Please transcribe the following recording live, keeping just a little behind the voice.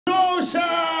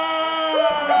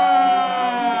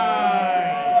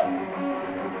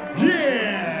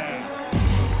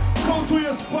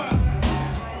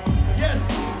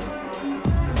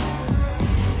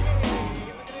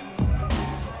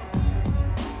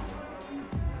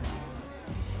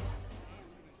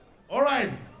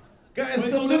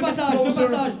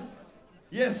passage.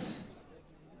 Yes.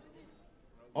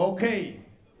 Okay.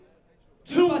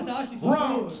 Deux passages, ils sont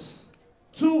Rounds.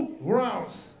 2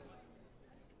 rounds.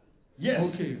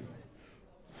 Yes. Okay.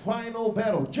 Final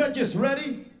battle. Judges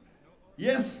ready?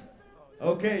 Yes?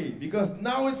 Okay, because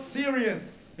now it's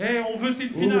serious. Eh, on veut, c'est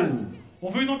une finale. On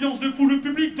veut une ambiance de fou. Le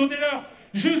public, donnez-leur,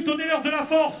 juste donnez-leur de la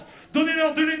force,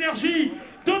 donnez-leur de l'énergie,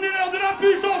 donnez-leur de la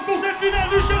puissance pour cette finale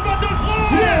du Chelles Battle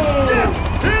Pro. Yes, yes,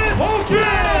 yes. Ok.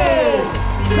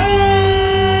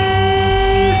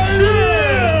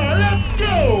 Let's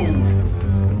go.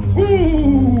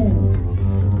 Ooh.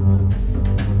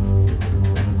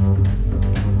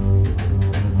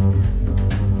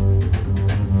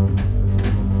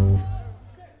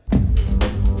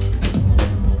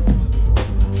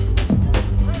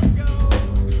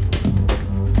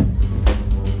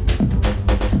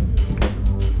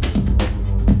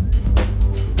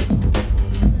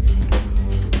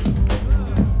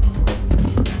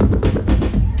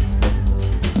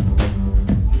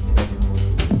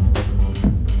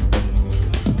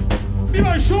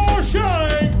 Viva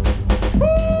Soshei!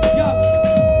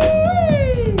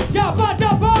 Japan,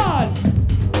 Japan!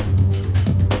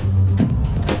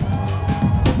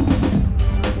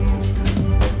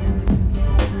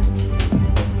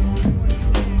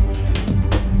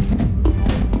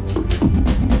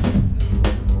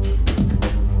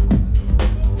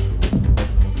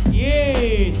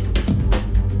 Yes!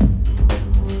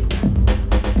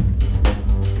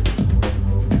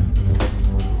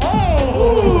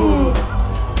 Oh!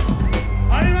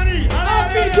 Allez, Mani!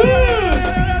 Allez!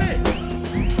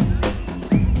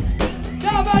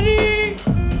 Damani!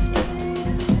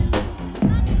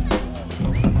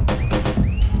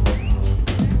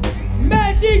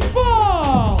 Magic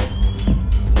Force!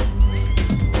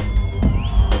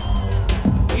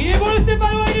 Il est bon le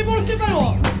Stéphanois, il est bon le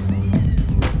Stéphanois!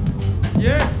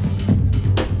 Yes!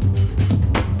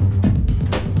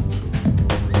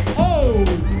 Oh!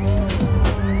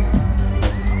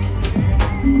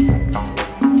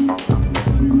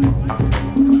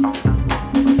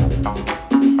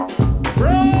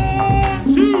 Round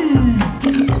 2!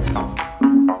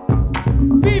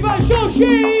 Viva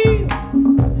Soshei!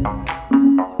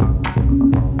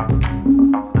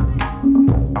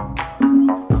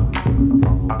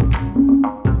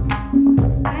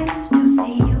 I used to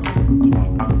see you looking at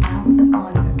me out the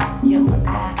corner of your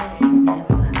eye, but you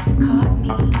never caught me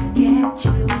get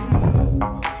you.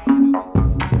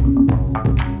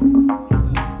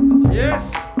 Yes!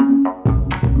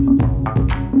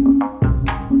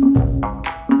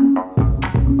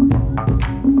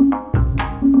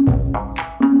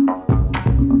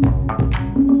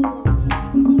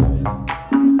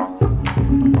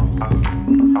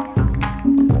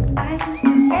 I used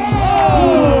to see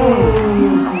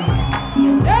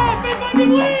Eh, faites-moi du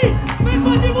bruit!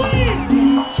 Faites-moi du bruit!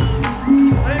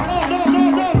 Allez, danse!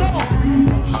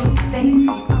 your face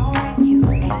is on you,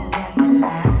 ain't got to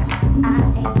lie. I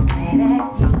ain't mad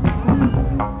at you.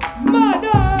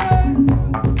 Mother!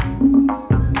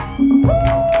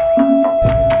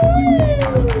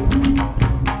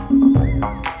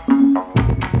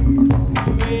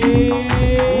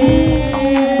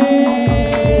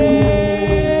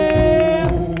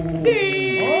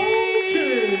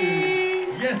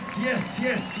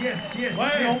 Yes.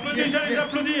 Ouais, on peut déjà les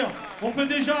applaudir. On peut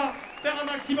déjà faire un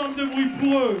maximum de bruit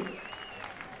pour eux.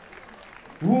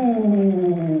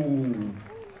 Ouh.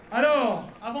 Alors,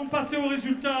 avant de passer aux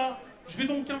résultats, je vais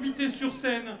donc inviter sur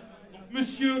scène donc,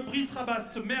 Monsieur Brice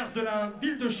Rabast, maire de la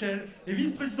ville de Chelles et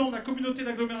vice-président de la communauté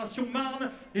d'agglomération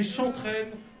Marne et Chantraine.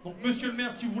 Donc, Monsieur le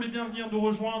maire, si vous voulez bien venir nous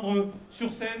rejoindre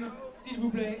sur scène. S'il vous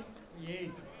plaît.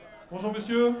 Yes. Bonjour,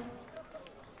 monsieur.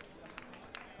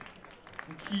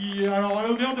 Qui alors a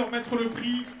l'honneur de remettre le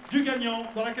prix du gagnant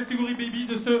dans la catégorie Baby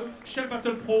de ce Chelles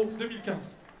Battle Pro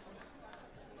 2015.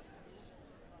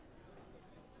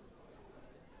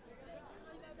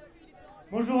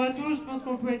 Bonjour à tous, je pense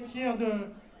qu'on peut être fiers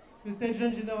de cette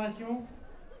jeune génération.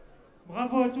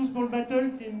 Bravo à tous pour le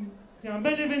battle, c'est un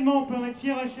bel événement, on peut en être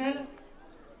fiers à Chelles.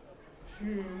 Je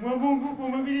suis moins bon que vous pour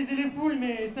mobiliser les foules,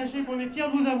 mais sachez qu'on est fiers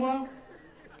de vous avoir.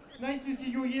 Nice to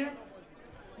see you here.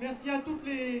 Merci à tous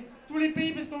les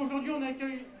pays, parce qu'aujourd'hui on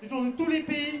accueille des gens de tous les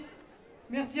pays.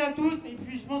 Merci à tous, et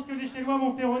puis je pense que les Chellois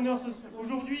vont faire honneur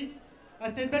aujourd'hui à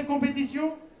cette belle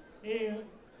compétition. Et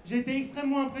j'ai été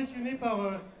extrêmement impressionné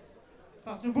par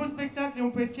ce beau spectacle, et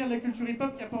on peut être fier de la culture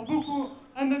hip-hop qui apporte beaucoup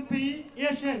à notre pays et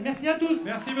à Chelles. Merci à tous.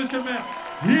 Merci, monsieur le maire.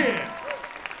 Yeah.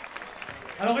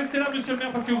 Alors restez là, monsieur le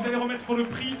maire, parce que vous allez remettre le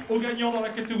prix au gagnant dans la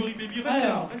catégorie Baby.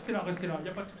 Restez là, il n'y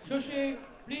a pas de souci. Soshei,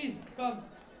 please, come.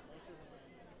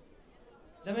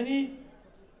 Damani,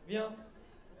 viens.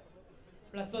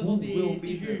 Place-toi Who devant will tes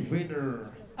be the juges. winner?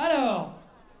 Alors,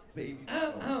 Baby.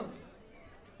 1-1.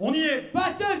 On y est.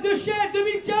 Battle de Chelles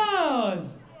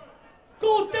 2015.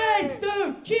 Contest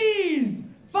Keys.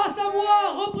 Face à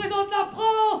moi, représente la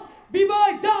France.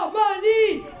 B-Boy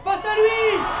Damani.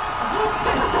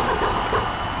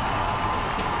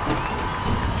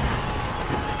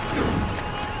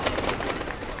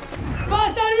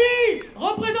 Face à lui,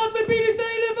 représente le pays du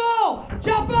soleil levant.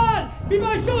 Japan,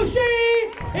 B-Boy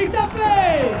Soshei. Et ça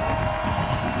fait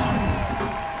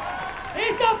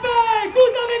 12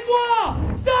 avec moi.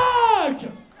 5.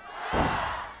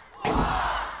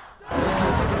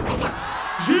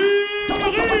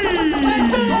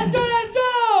 Let's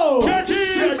go!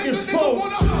 Judges just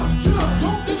vote.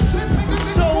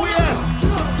 So we have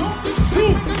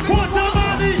 2 for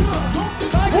Damani, 1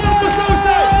 for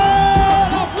Soshei.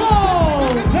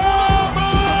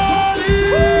 Damani!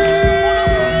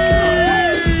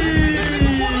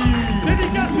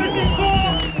 Dédicace Magic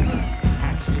Force.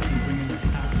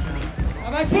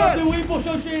 Un maximum de bruit pour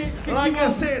Soshei. Like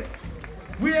I said,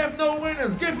 we have no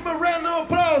winners. Give him a round of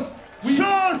applause.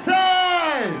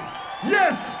 Soshei!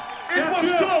 Yes! It was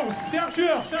close! C'est un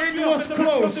tueur, c'est un It tueur. was Faites un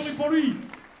maximum close. de bruit pour lui.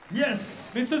 Yes!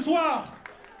 Mais ce soir,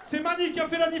 c'est Mani qui a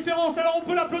fait la différence, alors on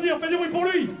peut l'applaudir. Faites du bruit pour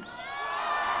lui.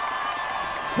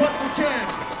 But we can.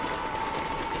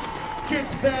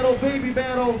 Kids battle, baby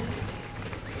battle.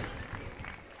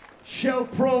 Shell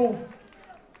Pro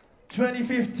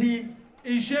 2015.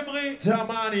 Et j'aimerais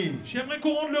Damani.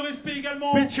 qu'on rende le respect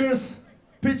également.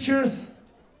 Pictures.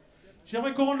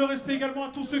 J'aimerais qu'on rende le respect également à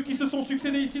tous ceux qui se sont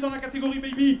succédés ici dans la catégorie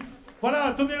Baby.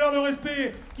 Voilà, donnez-leur le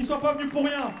respect, qu'ils ne soient pas venus pour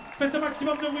rien. Faites un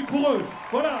maximum de bruit pour eux.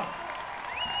 Voilà.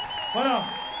 Voilà.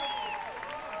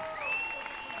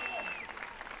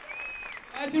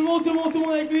 Allez, tout le monde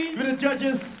avec lui. With the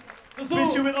judges. Soso,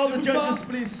 Picture with all ne the bouge judges, pas.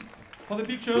 please. For the Tout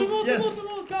pictures. le monde, Yes. tout le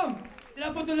monde, comme. C'est la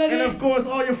photo de And l'année. of course,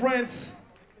 all your friends.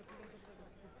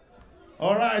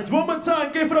 All right, one more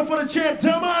time, give it up for the champ,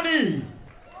 Damani.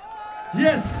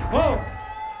 Yes. Oh,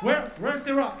 where's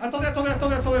Terra? Attendez,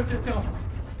 Terra.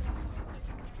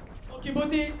 Ok,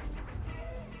 beauté.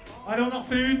 Allez, on en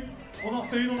refait une.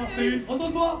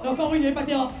 Retourne-toi. Et encore une, il n'y avait pas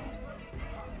Terra.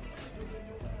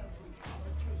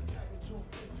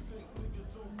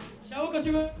 Ciao quand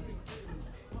tu veux.